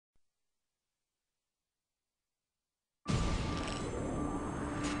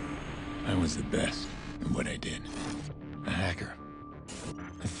was the best at what I did. A hacker.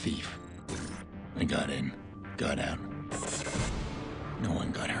 A thief. I got in, got out. No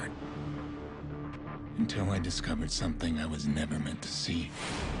one got hurt. Until I discovered something I was never meant to see.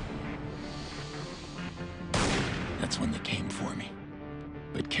 That's when they came for me,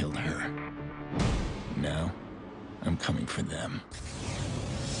 but killed her. Now, I'm coming for them.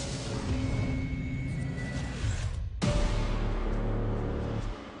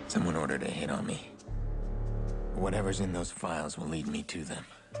 Someone ordered a hit on me. Whatever's in those files will lead me to them.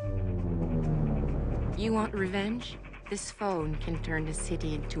 You want revenge? This phone can turn the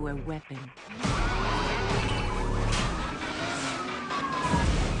city into a weapon.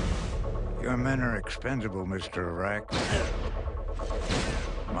 Your men are expendable, Mr. Iraq.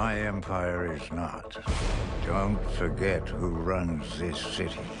 My empire is not. Don't forget who runs this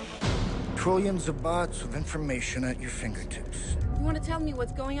city. Trillions of bots with information at your fingertips. You want to tell me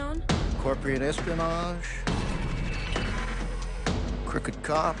what's going on? Corporate espionage. Crooked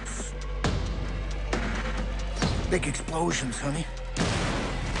cops. Big explosions, honey.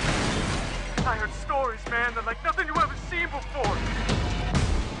 I heard stories, man, that like nothing you ever seen before.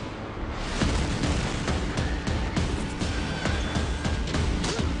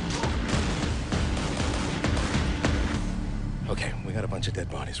 Okay, we got a bunch of dead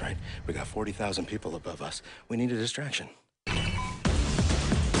bodies, right? We got 40,000 people above us. We need a distraction.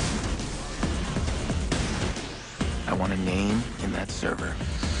 I want a name in that server.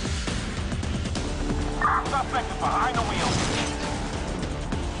 Suspect is behind the wheel.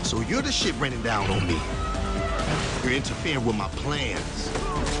 So you're the shit raining down on me. You're interfering with my plans.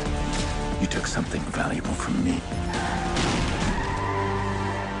 You took something valuable from me.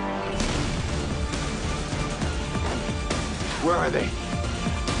 Where are they?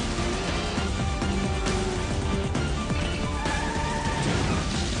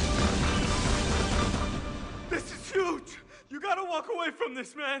 This is huge. You gotta walk away from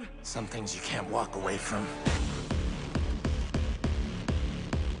this, man. Some things you can't walk away from.